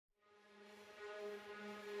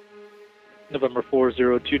November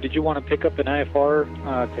 402. Did you want to pick up an IFR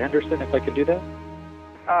to Henderson if I could do that?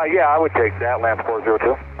 Yeah, I would take that, Lance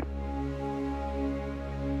 402.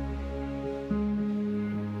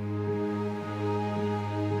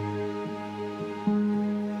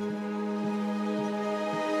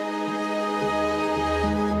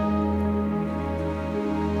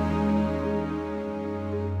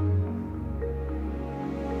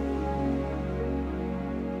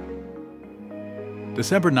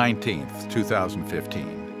 December 19th,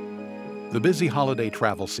 2015. The busy holiday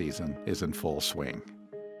travel season is in full swing.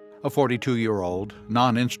 A 42-year-old,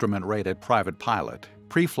 non-instrument-rated private pilot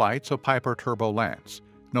pre-flights a Piper Turbo Lance,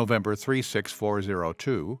 November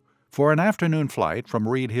 36402, for an afternoon flight from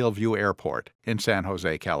Reed Hillview Airport in San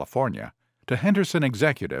Jose, California, to Henderson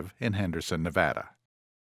Executive in Henderson, Nevada.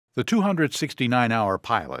 The 269-hour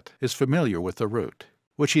pilot is familiar with the route,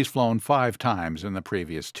 which he's flown 5 times in the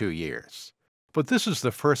previous 2 years. But this is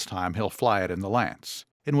the first time he'll fly it in the Lance,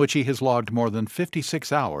 in which he has logged more than 56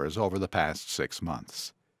 hours over the past 6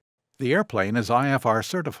 months. The airplane is IFR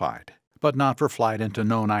certified, but not for flight into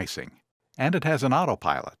known icing, and it has an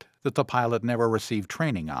autopilot that the pilot never received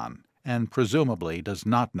training on and presumably does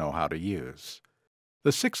not know how to use.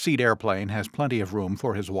 The 6-seat airplane has plenty of room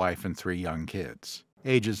for his wife and 3 young kids,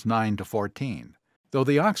 ages 9 to 14, though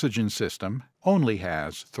the oxygen system only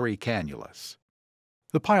has 3 cannulas.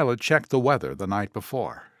 The pilot checked the weather the night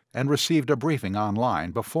before and received a briefing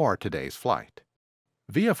online before today's flight.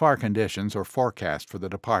 VFR conditions are forecast for the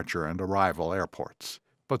departure and arrival airports,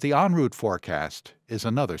 but the en route forecast is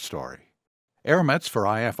another story. Airmets for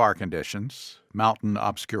IFR conditions, mountain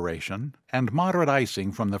obscuration, and moderate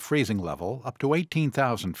icing from the freezing level up to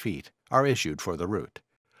 18,000 feet are issued for the route.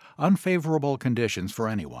 Unfavorable conditions for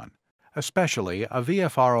anyone, especially a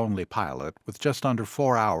VFR-only pilot with just under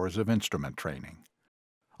 4 hours of instrument training.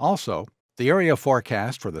 Also, the area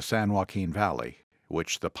forecast for the San Joaquin Valley,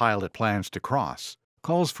 which the pilot plans to cross,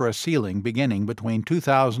 calls for a ceiling beginning between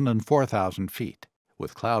 2,000 and 4,000 feet,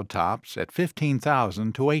 with cloud tops at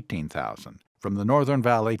 15,000 to 18,000 from the northern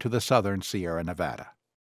valley to the southern Sierra Nevada.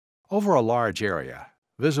 Over a large area,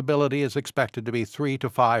 visibility is expected to be 3 to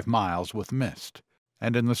 5 miles with mist,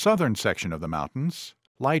 and in the southern section of the mountains,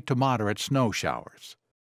 light to moderate snow showers.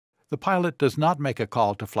 The pilot does not make a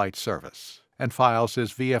call to flight service and files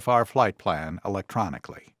his VFR flight plan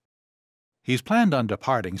electronically. He's planned on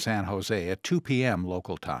departing San Jose at 2 p.m.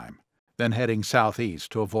 local time, then heading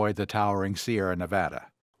southeast to avoid the towering Sierra Nevada,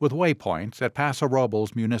 with waypoints at Paso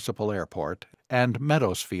Robles Municipal Airport and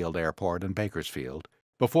Meadowsfield Airport in Bakersfield,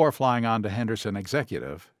 before flying on to Henderson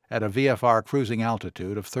Executive at a VFR cruising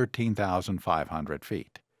altitude of 13,500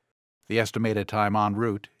 feet. The estimated time en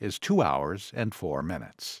route is 2 hours and 4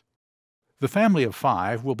 minutes. The family of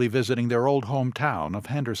 5 will be visiting their old hometown of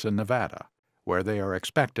Henderson, Nevada, where they are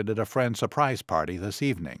expected at a friend's surprise party this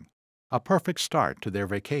evening, a perfect start to their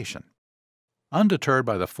vacation. Undeterred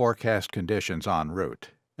by the forecast conditions en route,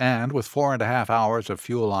 and with 4.5 hours of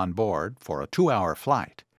fuel on board for a 2-hour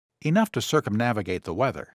flight, enough to circumnavigate the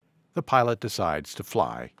weather, the pilot decides to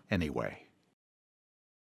fly anyway.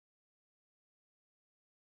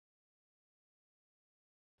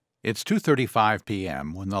 It's 2:35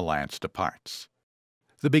 p.m. when the Lance departs.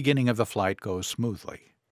 The beginning of the flight goes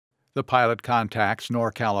smoothly. The pilot contacts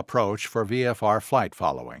NorCal Approach for VFR flight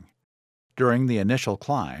following. During the initial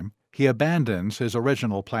climb, he abandons his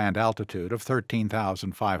original planned altitude of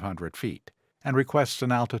 13,500 feet and requests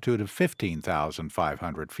an altitude of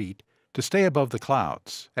 15,500 feet to stay above the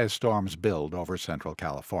clouds as storms build over central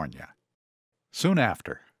California. Soon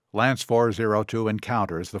after, Lance 402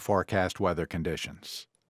 encounters the forecast weather conditions.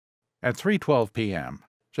 At 3:12 p.m.,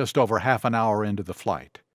 just over half an hour into the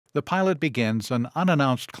flight, the pilot begins an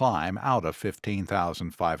unannounced climb out of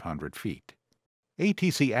 15,500 feet.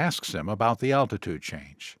 ATC asks him about the altitude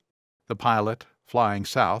change. The pilot, flying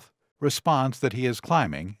south, responds that he is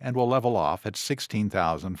climbing and will level off at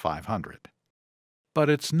 16,500. But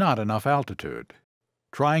it's not enough altitude.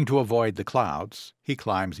 Trying to avoid the clouds, he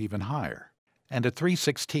climbs even higher, and at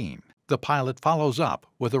 3:16, the pilot follows up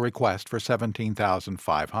with a request for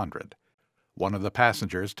 17,500. One of the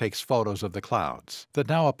passengers takes photos of the clouds that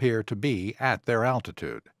now appear to be at their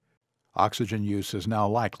altitude. Oxygen use is now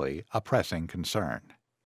likely a pressing concern.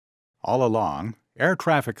 All along, air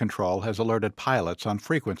traffic control has alerted pilots on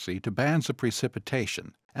frequency to bands of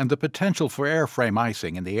precipitation and the potential for airframe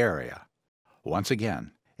icing in the area. Once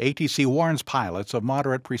again, ATC warns pilots of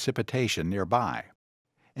moderate precipitation nearby.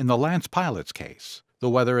 In the Lance pilot's case, the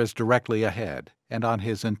weather is directly ahead and on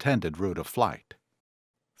his intended route of flight.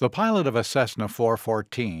 The pilot of a Cessna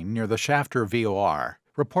 414 near the Shafter VOR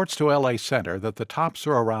reports to LA Center that the tops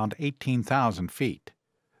are around 18,000 feet.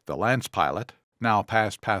 The Lance pilot, now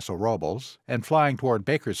past Paso Robles and flying toward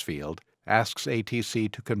Bakersfield, asks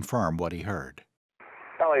ATC to confirm what he heard.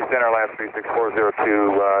 LA Center, Lance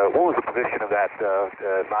 36402. What was the position of that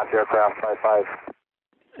launch aircraft 55?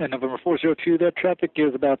 And November 402, that traffic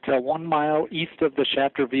is about 1 mile east of the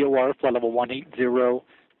Shafter VOR, flight level 180,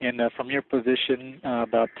 and from your position,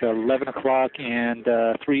 about 11 o'clock and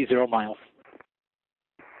 30 miles.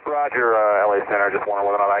 Roger, LA Center. Just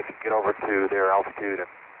wondering whether or not I can get over to their altitude and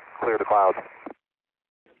clear the clouds.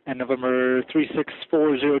 And November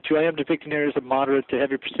 36402, I am depicting areas of moderate to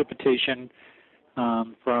heavy precipitation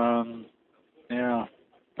from 9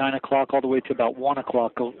 o'clock all the way to about 1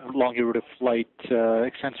 o'clock along your route of flight.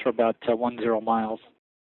 Extends for about 10 miles.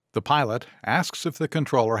 The pilot asks if the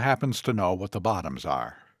controller happens to know what the bottoms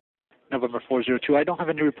are. November 402, I don't have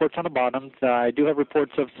any reports on the bottoms. I do have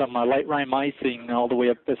reports of some light rime icing all the way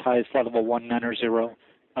up as high as flight level 190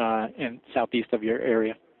 in southeast of your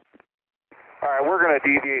area. All right, we're going to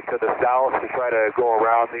deviate to the south to try to go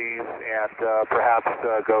around these and perhaps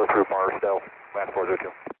go through Barstow, Lance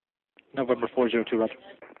 402. November 402, Roger.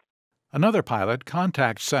 Another pilot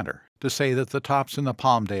contacts center to say that the tops in the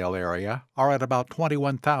Palmdale area are at about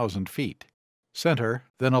 21,000 feet. Center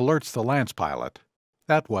then alerts the Lance pilot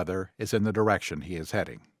that weather is in the direction he is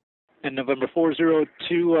heading. And November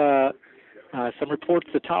 402, some reports,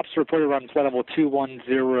 the tops reported around flight level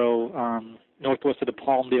 210 northwest of the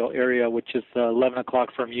Palmdale area, which is 11 o'clock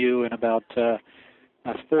from you and about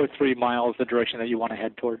 43 miles the direction that you want to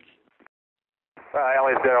head towards.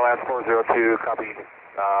 LA Center, Lance 402, copy.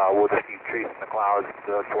 We'll just keep chasing the clouds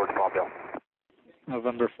towards Palmdale.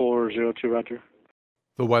 November 402, Roger.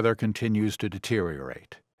 The weather continues to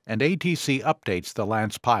deteriorate, and ATC updates the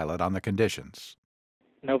Lance pilot on the conditions.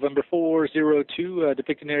 November 402,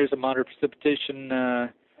 depicting areas of moderate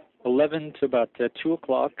precipitation 11 to about 2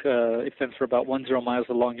 o'clock, extends for about 10 miles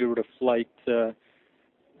along your route of flight,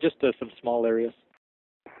 just some small areas.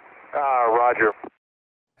 Roger.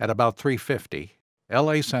 At about 3:50,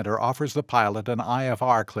 LA Center offers the pilot an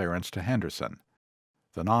IFR clearance to Henderson.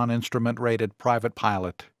 The non-instrument rated private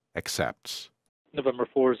pilot accepts. November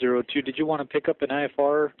 402, did you want to pick up an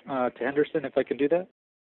IFR to Henderson if I can do that?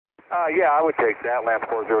 Yeah, I would take that, Lance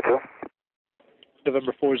 402.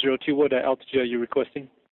 November 402, what altitude are you requesting?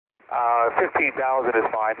 15,000 is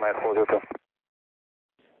fine, Lance 402.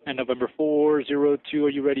 And November 402, are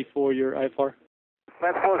you ready for your IFR?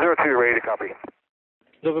 Lance 402, ready to copy.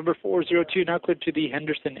 November 402, now cleared to the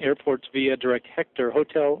Henderson Airport via direct Hector,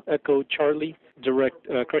 Hotel Echo Charlie,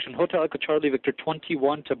 Hotel Echo Charlie, Victor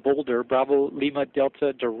 21 to Boulder, Bravo Lima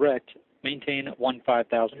Delta, direct, maintain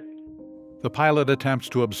 15,000. The pilot attempts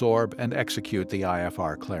to absorb and execute the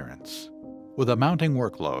IFR clearance. With a mounting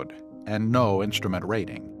workload and no instrument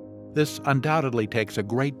rating, this undoubtedly takes a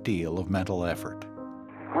great deal of mental effort.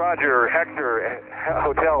 Roger, Hector,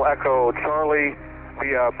 Hotel Echo Charlie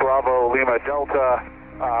via Bravo Lima Delta,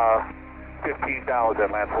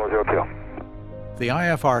 15,000, Lance 402. The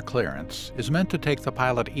IFR clearance is meant to take the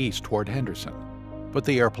pilot east toward Henderson, but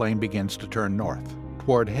the airplane begins to turn north,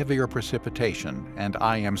 toward heavier precipitation and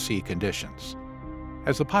IMC conditions.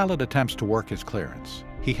 As the pilot attempts to work his clearance,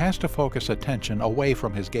 he has to focus attention away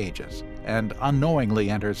from his gauges and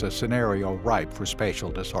unknowingly enters a scenario ripe for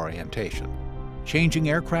spatial disorientation, changing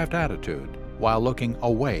aircraft attitude while looking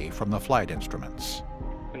away from the flight instruments.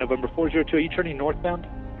 November 402, are you turning northbound?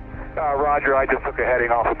 Roger, I just took a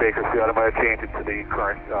heading off of Bakersfield. I'm going to change it to the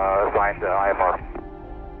current assigned IFR.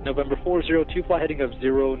 November 402, fly heading of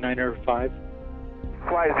 095.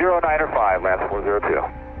 Fly 095, Lance 402.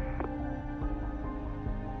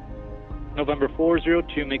 November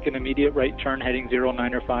 402, make an immediate right turn heading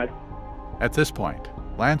 095. At this point,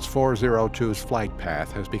 Lance 402's flight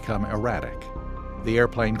path has become erratic. The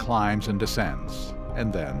airplane climbs and descends,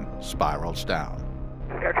 and then spirals down.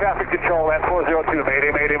 Air traffic control, Lance 402,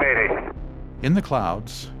 mayday, mayday, mayday. In the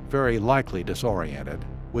clouds, very likely disoriented,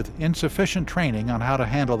 with insufficient training on how to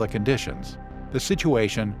handle the conditions, the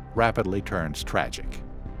situation rapidly turns tragic.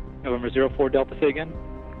 November 04 Delta, say again.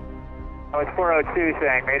 Oh, it's 402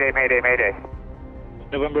 saying mayday, mayday, mayday.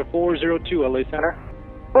 November 402, LA Center.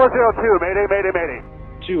 402, mayday, mayday, mayday.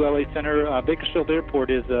 2 LA Center, Bakersfield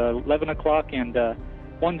Airport is 11 o'clock and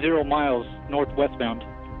 10 miles northwestbound.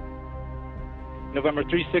 November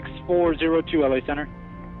 36402, LA Center.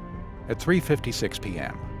 At 3:56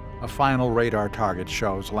 p.m., a final radar target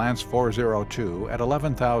shows Lance 402 at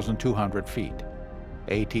 11,200 feet.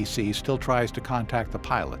 ATC still tries to contact the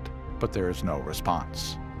pilot, but there is no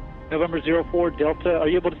response. November 04 Delta, are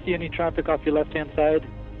you able to see any traffic off your left-hand side,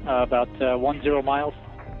 about 10 miles?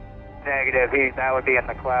 Negative, that would be in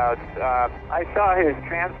the clouds. I saw his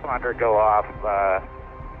transponder go off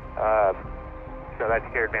So that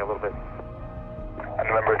scared me a little bit.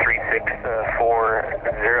 November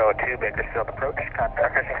 36402, Bakersfield approach.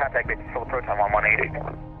 Contact Bakersfield approach on 1180.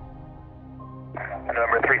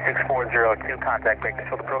 November 36402, contact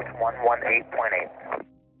Bakersfield approach 118.8.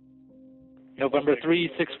 November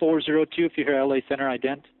 36402, if you hear LA Center,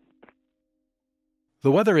 ident.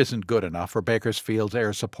 The weather isn't good enough for Bakersfield's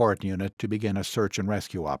Air Support Unit to begin a search and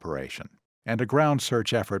rescue operation, and a ground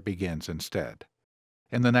search effort begins instead.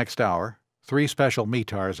 In the next hour, 3 special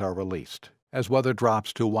METARs are released, as weather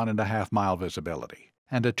drops to 1.5-mile visibility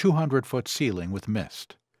and a 200-foot ceiling with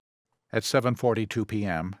mist. At 7:42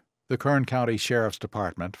 p.m., the Kern County Sheriff's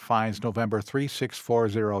Department finds November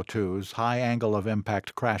 36402's high angle of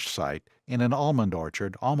impact crash site in an almond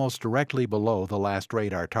orchard almost directly below the last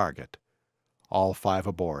radar target. All 5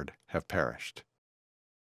 aboard have perished.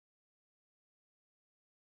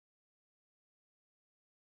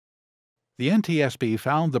 The NTSB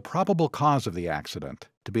found the probable cause of the accident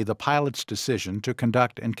to be the pilot's decision to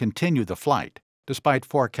conduct and continue the flight, despite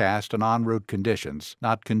forecast and en route conditions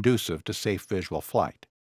not conducive to safe visual flight.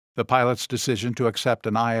 The pilot's decision to accept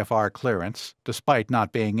an IFR clearance, despite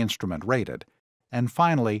not being instrument rated, and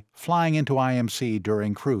finally, flying into IMC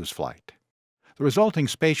during cruise flight. The resulting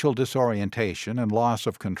spatial disorientation and loss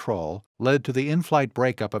of control led to the in-flight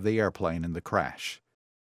breakup of the airplane in the crash.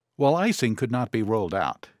 While icing could not be ruled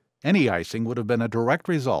out, any icing would have been a direct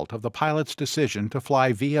result of the pilot's decision to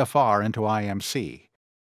fly VFR into IMC.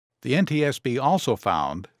 The NTSB also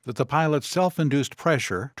found that the pilot's self-induced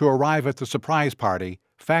pressure to arrive at the surprise party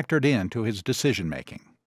factored into his decision-making.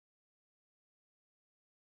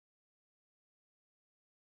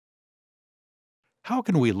 How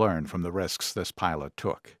can we learn from the risks this pilot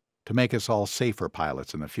took to make us all safer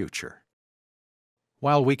pilots in the future?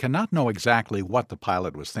 While we cannot know exactly what the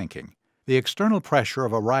pilot was thinking, the external pressure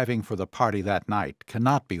of arriving for the party that night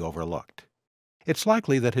cannot be overlooked. It's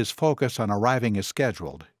likely that his focus on arriving as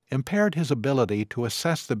scheduled impaired his ability to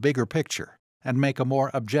assess the bigger picture and make a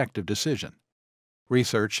more objective decision.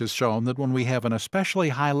 Research has shown that when we have an especially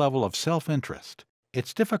high level of self-interest,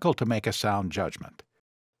 it's difficult to make a sound judgment.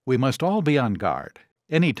 We must all be on guard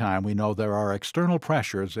anytime we know there are external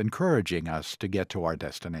pressures encouraging us to get to our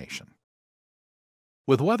destination.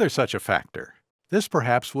 With weather such a factor, this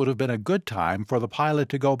perhaps would have been a good time for the pilot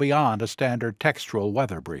to go beyond a standard textual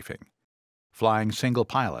weather briefing. Flying single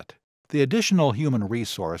pilot, the additional human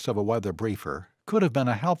resource of a weather briefer could have been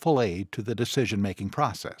a helpful aid to the decision-making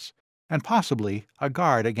process, and possibly a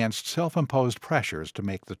guard against self-imposed pressures to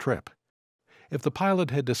make the trip. If the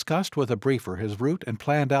pilot had discussed with a briefer his route and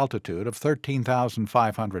planned altitude of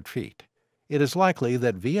 13,500 feet, it is likely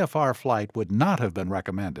that VFR flight would not have been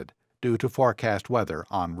recommended due to forecast weather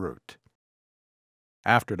en route.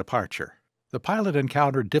 After departure, the pilot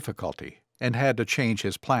encountered difficulty and had to change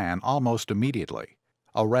his plan almost immediately,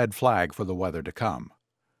 a red flag for the weather to come.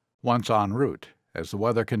 Once en route, as the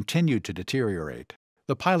weather continued to deteriorate,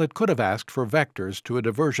 the pilot could have asked for vectors to a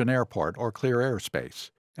diversion airport or clear airspace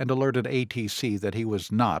and alerted ATC that he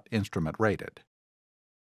was not instrument rated.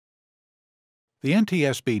 The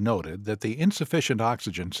NTSB noted that the insufficient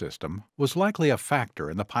oxygen system was likely a factor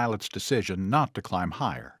in the pilot's decision not to climb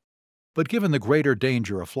higher. But given the greater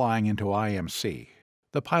danger of flying into IMC,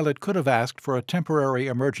 the pilot could have asked for a temporary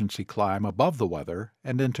emergency climb above the weather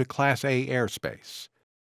and into Class A airspace.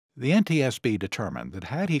 The NTSB determined that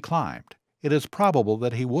had he climbed, it is probable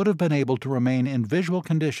that he would have been able to remain in visual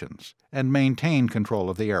conditions and maintain control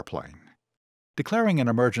of the airplane. Declaring an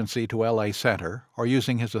emergency to LA Center or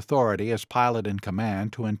using his authority as pilot in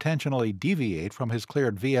command to intentionally deviate from his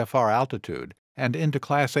cleared VFR altitude and into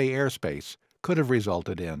Class A airspace could have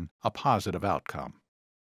resulted in a positive outcome.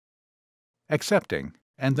 Accepting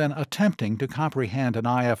and then attempting to comprehend an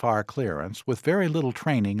IFR clearance with very little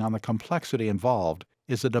training on the complexity involved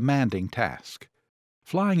is a demanding task.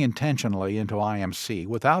 Flying intentionally into IMC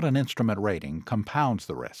without an instrument rating compounds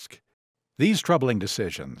the risk. These troubling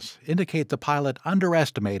decisions indicate the pilot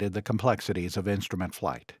underestimated the complexities of instrument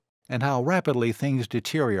flight and how rapidly things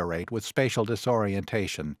deteriorate with spatial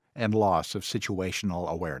disorientation and loss of situational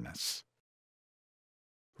awareness.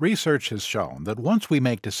 Research has shown that once we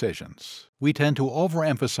make decisions, we tend to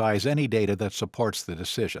overemphasize any data that supports the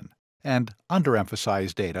decision and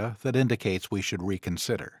underemphasize data that indicates we should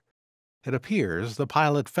reconsider. It appears the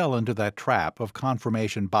pilot fell into that trap of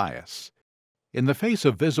confirmation bias. In the face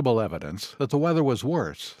of visible evidence that the weather was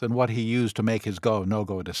worse than what he used to make his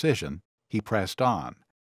go-no-go decision, he pressed on.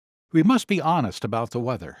 We must be honest about the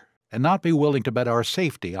weather and not be willing to bet our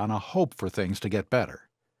safety on a hope for things to get better.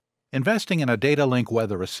 Investing in a data link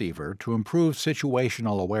weather receiver to improve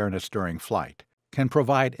situational awareness during flight can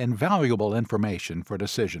provide invaluable information for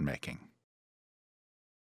decision-making.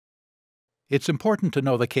 It's important to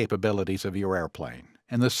know the capabilities of your airplane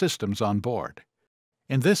and the systems on board.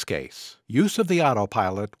 In this case, use of the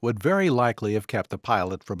autopilot would very likely have kept the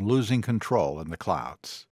pilot from losing control in the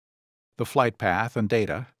clouds. The flight path and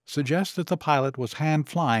data suggest that the pilot was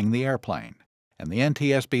hand-flying the airplane, and the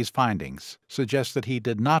NTSB's findings suggest that he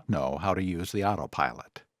did not know how to use the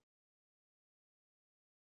autopilot.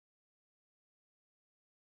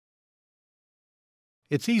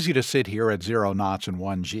 It's easy to sit here at 0 knots and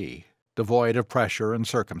 1G, devoid of pressure and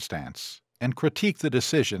circumstance, and critique the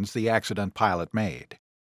decisions the accident pilot made.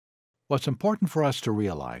 What's important for us to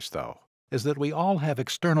realize, though, is that we all have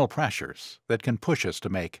external pressures that can push us to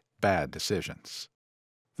make bad decisions.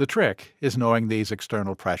 The trick is knowing these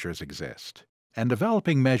external pressures exist and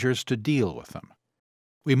developing measures to deal with them.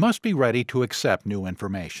 We must be ready to accept new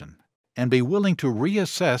information and be willing to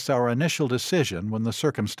reassess our initial decision when the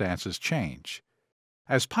circumstances change.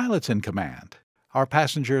 As pilots in command, our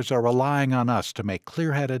passengers are relying on us to make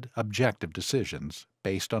clear-headed, objective decisions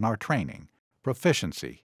based on our training,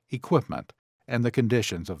 proficiency, equipment, and the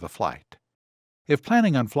conditions of the flight. If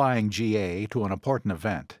planning on flying GA to an important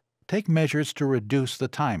event, take measures to reduce the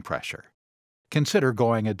time pressure. Consider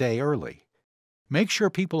going a day early. Make sure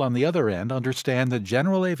people on the other end understand that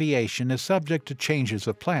general aviation is subject to changes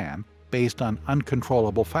of plan based on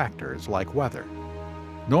uncontrollable factors like weather.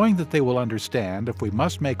 Knowing that they will understand if we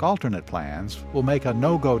must make alternate plans will make a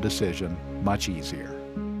no-go decision much easier.